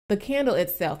The candle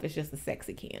itself is just a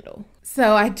sexy candle.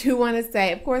 So I do want to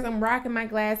say, of course, I'm rocking my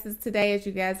glasses today, as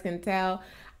you guys can tell.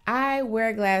 I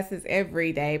wear glasses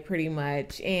every day pretty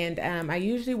much, and I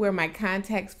usually wear my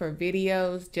contacts for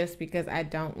videos just because I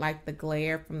don't like the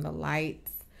glare from the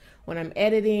lights. When I'm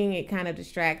editing, it kind of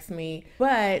distracts me.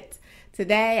 But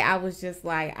today I was just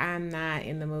like, I'm not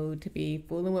in the mood to be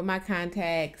fooling with my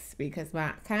contacts because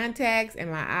my contacts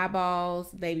and my eyeballs,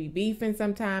 they be beefing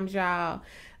sometimes, y'all.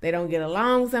 They don't get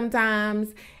along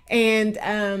sometimes. And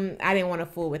I didn't want to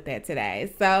fool with that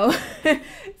today. So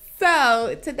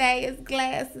so today is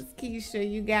glasses, Keisha.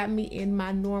 You got me in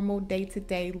my normal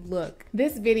day-to-day look.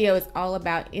 This video is all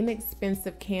about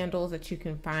inexpensive candles that you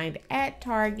can find at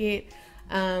Target.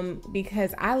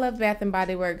 Because I love Bath and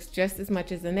Body Works just as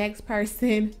much as the next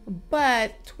person,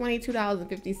 but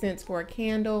 $22.50 for a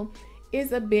candle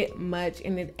is a bit much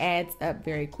and it adds up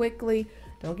very quickly.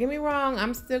 Don't get me wrong,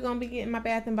 I'm still gonna be getting my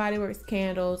Bath and Body Works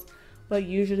candles, but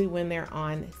usually when they're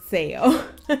on sale,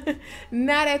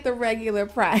 not at the regular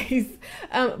price.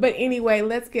 But anyway,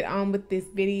 let's get on with this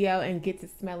video and get to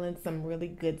smelling some really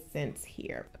good scents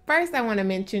here. First, I want to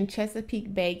mention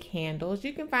Chesapeake Bay candles.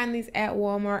 You can find these at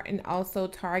Walmart and also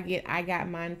Target. I got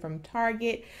mine from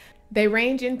Target. They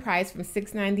range in price from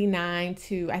 $6.99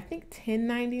 to I think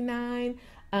 $10.99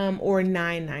 or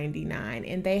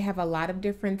 $9.99, and they have a lot of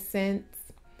different scents.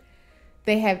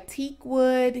 They have teak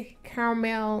wood,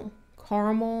 caramel,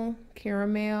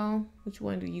 which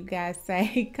one do you guys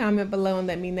say? Comment below and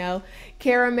let me know.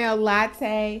 Caramel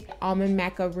latte, almond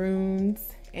macaroons,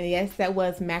 and yes, that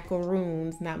was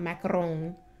macaroons, not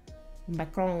macaron.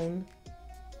 Macaron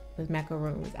was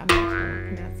macaroons. I'm not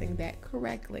pronouncing that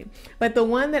correctly. But the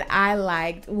one that I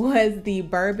liked was the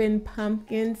bourbon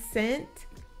pumpkin scent.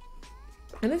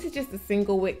 And this is just a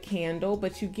single wick candle,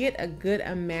 but you get a good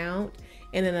amount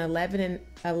in an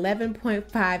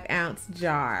 11.5 ounce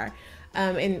jar.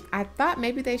 And I thought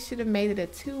maybe they should have made it a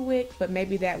 2-wick, but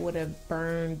maybe that would have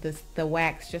burned the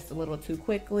wax just a little too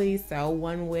quickly. So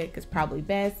 1 wick is probably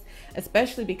best,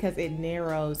 especially because it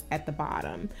narrows at the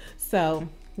bottom. So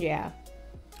yeah,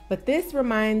 but this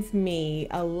reminds me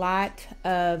a lot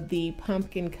of the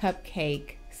pumpkin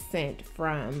cupcake scent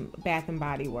from Bath and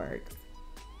Body Works.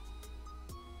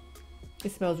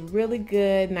 It smells really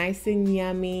good, nice and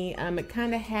yummy. It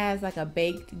kind of has like a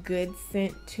baked good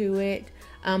scent to it,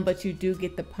 but you do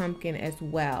get the pumpkin as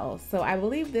well. So I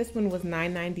believe this one was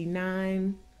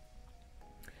 $9.99.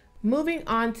 Moving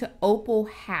on to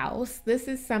Opalhouse. This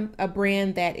is a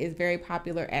brand that is very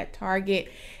popular at Target.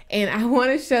 And I want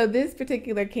to show this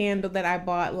particular candle that I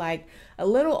bought like a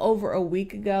little over a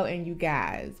week ago. And you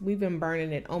guys, we've been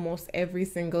burning it almost every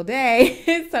single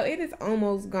day. So it is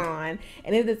almost gone.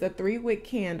 And it is a 3-wick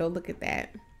candle. Look at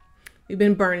that. We've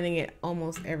been burning it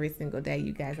almost every single day,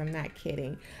 you guys. I'm not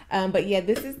kidding. But yeah,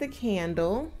 this is the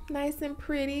candle. Nice and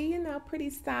pretty, you know, pretty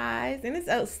size. And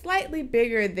it's slightly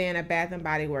bigger than a Bath and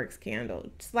Body Works candle.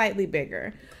 Slightly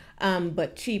bigger,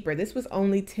 but cheaper. This was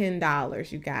only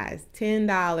 $10, you guys.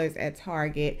 $10 at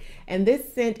Target. And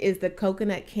this scent is the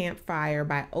Coconut Campfire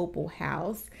by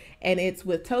Opalhouse. And it's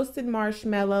with toasted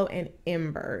marshmallow and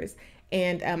embers.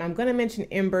 And I'm going to mention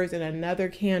embers in another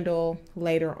candle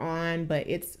later on, but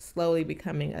it's slowly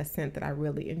becoming a scent that I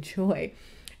really enjoy.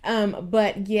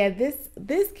 But yeah, this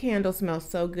candle smells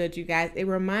so good, you guys. It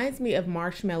reminds me of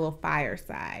Marshmallow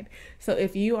Fireside. So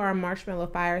if you are a Marshmallow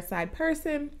Fireside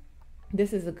person,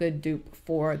 this is a good dupe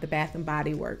for the Bath and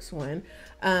Body Works one.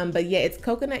 But yeah, it's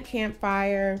Coconut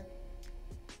Campfire.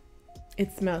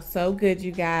 It smells so good,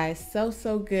 you guys. So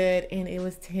good. And it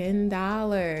was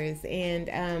 $10.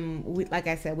 And like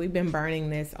I said, we've been burning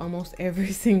this almost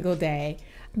every single day.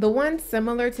 The one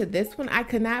similar to this one, I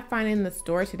could not find in the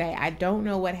store today. I don't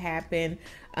know what happened.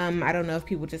 I don't know if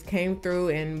people just came through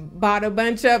and bought a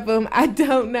bunch of them. I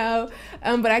don't know.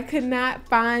 But I could not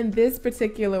find this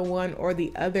particular one or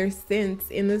the other scents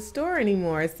in the store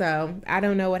anymore. So I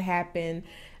don't know what happened.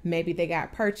 Maybe they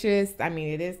got purchased. I mean,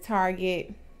 it is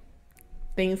Target.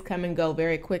 Things come and go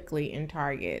very quickly in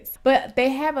Targets. But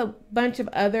they have a bunch of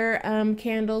other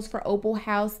candles for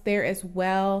Opalhouse there as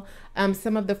well.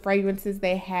 Some of the fragrances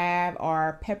they have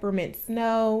are peppermint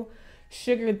snow,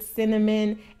 sugared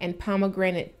cinnamon, and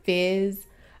pomegranate fizz.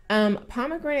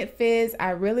 Pomegranate fizz,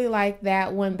 I really like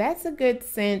that one. That's a good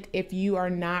scent if you are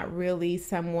not really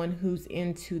someone who's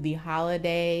into the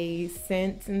holiday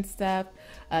scents and stuff,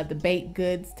 the baked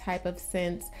goods type of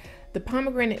scents. The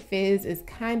pomegranate fizz is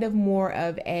kind of more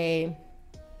of a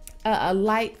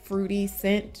light fruity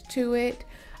scent to it.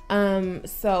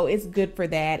 So it's good for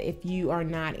that if you are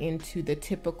not into the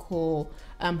typical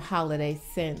holiday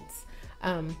scents.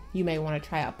 you may want to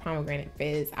try out Pomegranate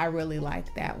Fizz. I really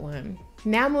like that one.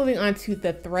 Now moving on to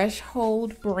the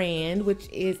Threshold brand, which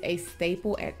is a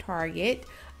staple at Target.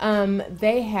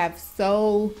 They have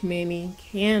so many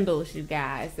candles, you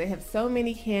guys. They have so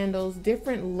many candles,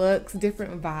 different looks,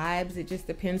 different vibes. It just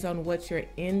depends on what you're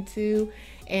into.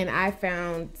 And I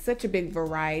found such a big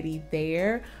variety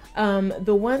there.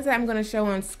 The ones that I'm going to show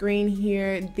on screen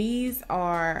here, these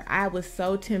are, I was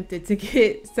so tempted to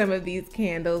get some of these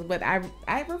candles, but I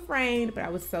refrained, but I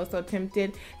was so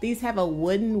tempted. These have a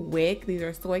wooden wick. These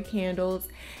are soy candles,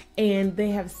 and they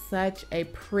have such a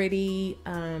pretty,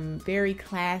 very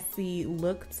classy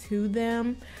look to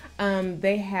them.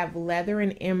 They have leather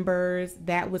and embers.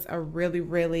 That was a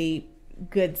really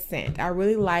good scent. I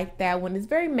really like that one. It's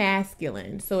very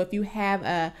masculine. So if you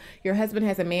have your husband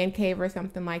has a man cave or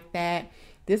something like that,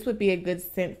 this would be a good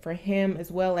scent for him,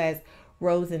 as well as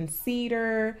rose and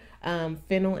cedar,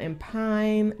 fennel and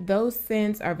pine. Those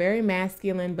scents are very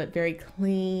masculine, but very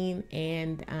clean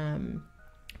and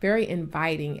very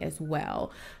inviting as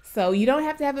well. So you don't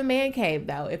have to have a man cave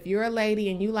though. If you're a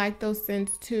lady and you like those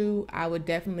scents too, I would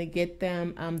definitely get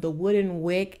them. The wooden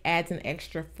wick adds an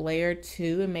extra flair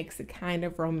too. It makes it kind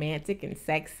of romantic and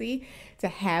sexy to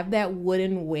have that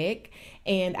wooden wick.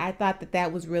 And I thought that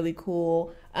that was really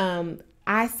cool.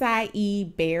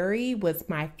 Acai berry was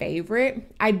my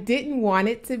favorite. I didn't want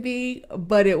it to be,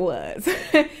 but it was.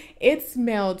 It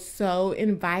smelled so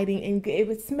inviting, and it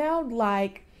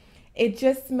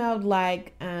just smelled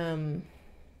like,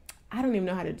 I don't even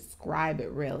know how to describe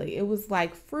it really. It was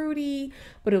like fruity,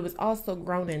 but it was also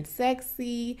grown and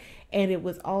sexy, and it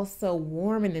was also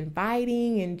warm and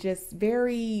inviting and just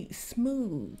very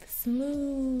smooth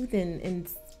and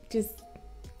just,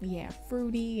 yeah,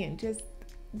 fruity and just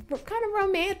kind of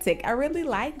romantic. I really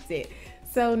liked it.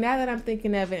 So now that I'm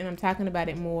thinking of it and I'm talking about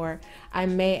it more, I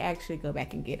may actually go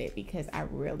back and get it because I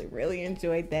really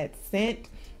enjoyed that scent.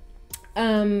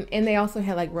 And they also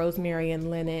had like rosemary and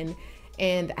linen,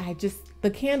 and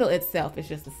the candle itself is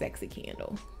just a sexy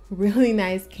candle. Really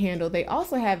nice candle. They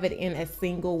also have it in a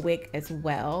single wick as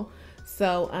well.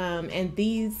 So, and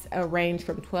these range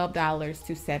from $12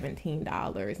 to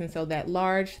 $17. And so that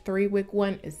large 3-wick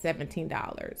one is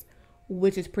 $17,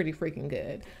 which is pretty freaking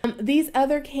good. These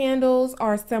other candles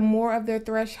are some more of their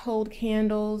Threshold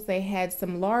candles. They had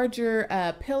some larger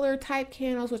pillar type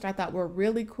candles, which I thought were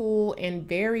really cool and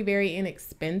very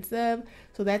inexpensive.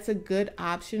 So that's a good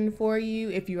option for you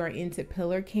if you are into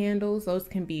pillar candles. Those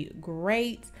can be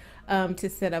great to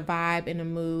set a vibe and a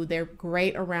mood. They're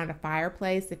great around a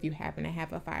fireplace if you happen to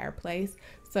have a fireplace.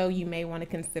 So you may want to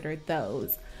consider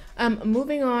those.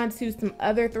 Moving on to some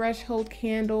other Threshold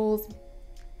candles.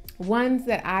 Ones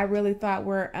that I really thought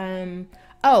were, the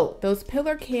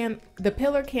pillar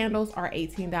candles are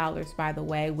 $18, by the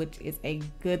way, which is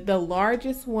the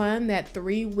largest one, that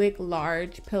 3-wick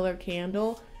large pillar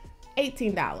candle,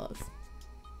 $18.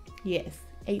 Yes,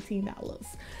 $18.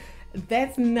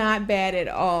 That's not bad at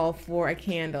all for a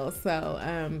candle. So,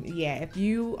 yeah, if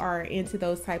you are into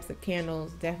those types of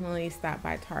candles, definitely stop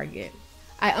by Target.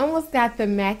 I almost got the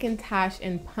Macintosh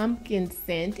and pumpkin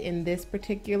scent in this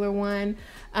particular one,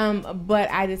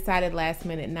 but I decided last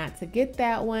minute not to get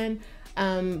that one.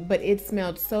 But it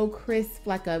smelled so crisp,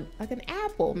 like an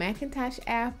apple, Macintosh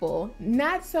apple.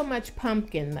 Not so much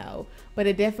pumpkin though, but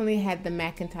it definitely had the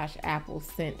Macintosh apple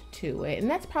scent to it. And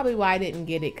that's probably why I didn't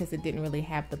get it, because it didn't really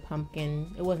have the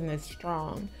pumpkin. It wasn't as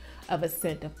strong of a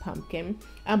scent of pumpkin.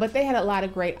 But they had a lot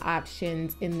of great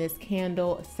options in this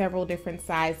candle, several different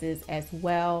sizes as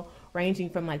well, ranging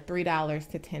from like $3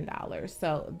 to $10.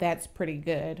 So that's pretty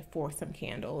good for some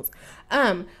candles.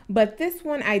 But this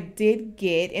one I did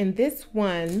get, and this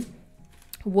one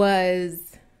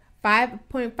was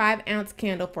 5.5 ounce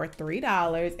candle for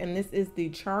 $3. And this is the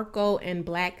charcoal and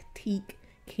black teak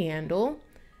candle.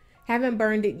 Haven't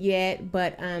burned it yet,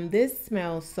 but this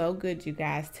smells so good, you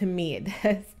guys. To me, it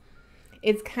does.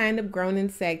 It's kind of grown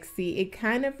and sexy. It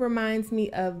kind of reminds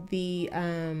me of the,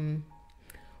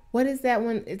 what is that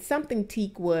one? It's something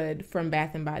teak wood from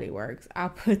Bath and Body Works. I'll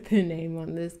put the name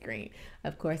on the screen.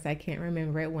 Of course, I can't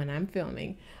remember it when I'm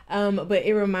filming. But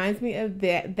it reminds me of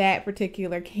that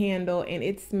particular candle, and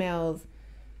it smells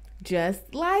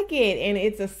just like it. And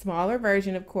it's a smaller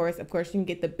version, of course. Of course, you can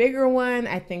get the bigger one.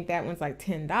 I think that one's like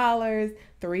 $10,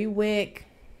 3-wick.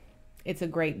 It's a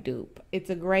great dupe. It's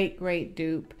a great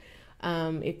dupe.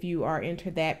 If you are into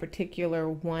that particular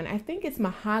one. I think it's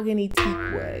mahogany teak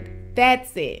wood.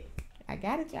 That's it. I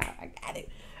got it, y'all. I got it.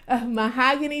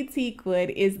 Mahogany teak wood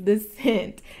is the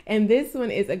scent, and this one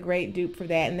is a great dupe for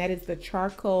that, and that is the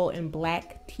charcoal and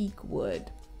black teak wood.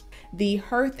 The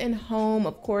Hearth and Home,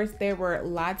 of course, there were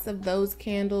lots of those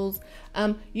candles.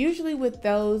 Usually with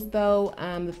those though,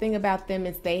 the thing about them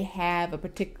is they have a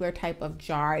particular type of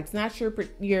jar. It's not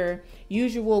your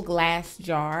usual glass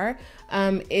jar.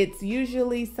 It's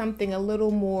usually something a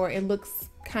little more, it looks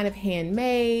kind of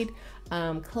handmade.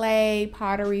 Clay,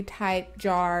 pottery type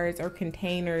jars or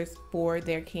containers for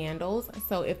their candles.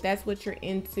 So if that's what you're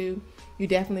into, you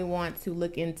definitely want to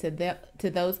look into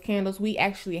those candles. We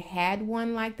actually had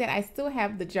one like that. I still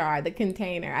have the jar, the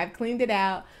container. I've cleaned it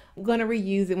out. I'm gonna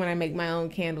reuse it when I make my own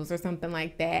candles or something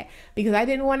like that because I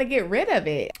didn't want to get rid of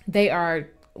it. They are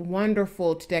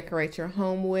wonderful to decorate your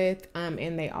home with,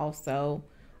 and they also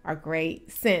are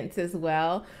great scents as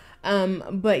well.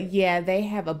 But yeah, they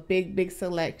have a big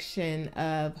selection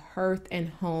of Hearth and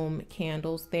Home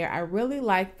candles there. I really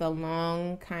like the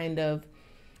long kind of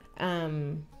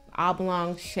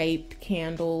oblong shaped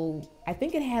candle. I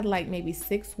think it had like maybe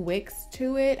 6 wicks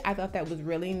to it. I thought that was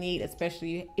really neat,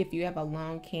 especially if you have a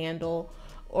long candle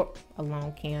or a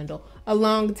long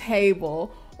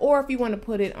table, or if you want to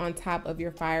put it on top of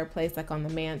your fireplace, like on the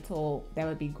mantle, that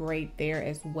would be great there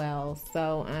as well.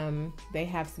 So they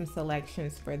have some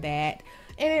selections for that,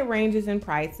 and it ranges in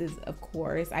prices, of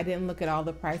course. I didn't look at all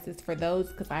the prices for those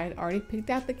because I had already picked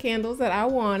out the candles that I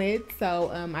wanted,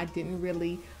 so I didn't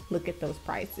really look at those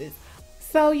prices.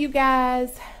 So you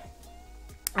guys,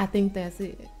 I think that's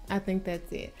it.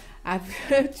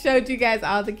 I've showed you guys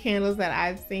all the candles that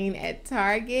I've seen at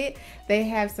Target. They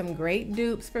have some great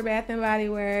dupes for Bath and Body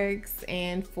Works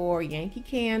and for Yankee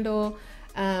Candle.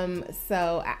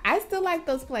 So I still like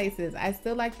those places. I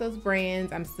still like those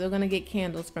brands. I'm still gonna get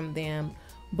candles from them,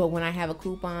 but when I have a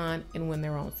coupon and when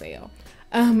they're on sale.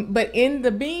 But in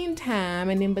the meantime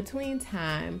and in between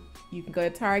time, you can go to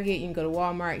Target, you can go to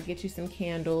Walmart and get you some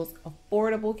candles,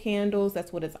 affordable candles.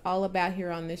 That's what it's all about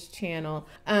here on this channel.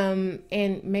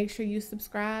 And make sure you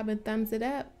subscribe and thumbs it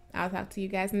up. I'll talk to you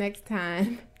guys next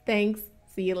time. Thanks.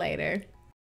 See you later.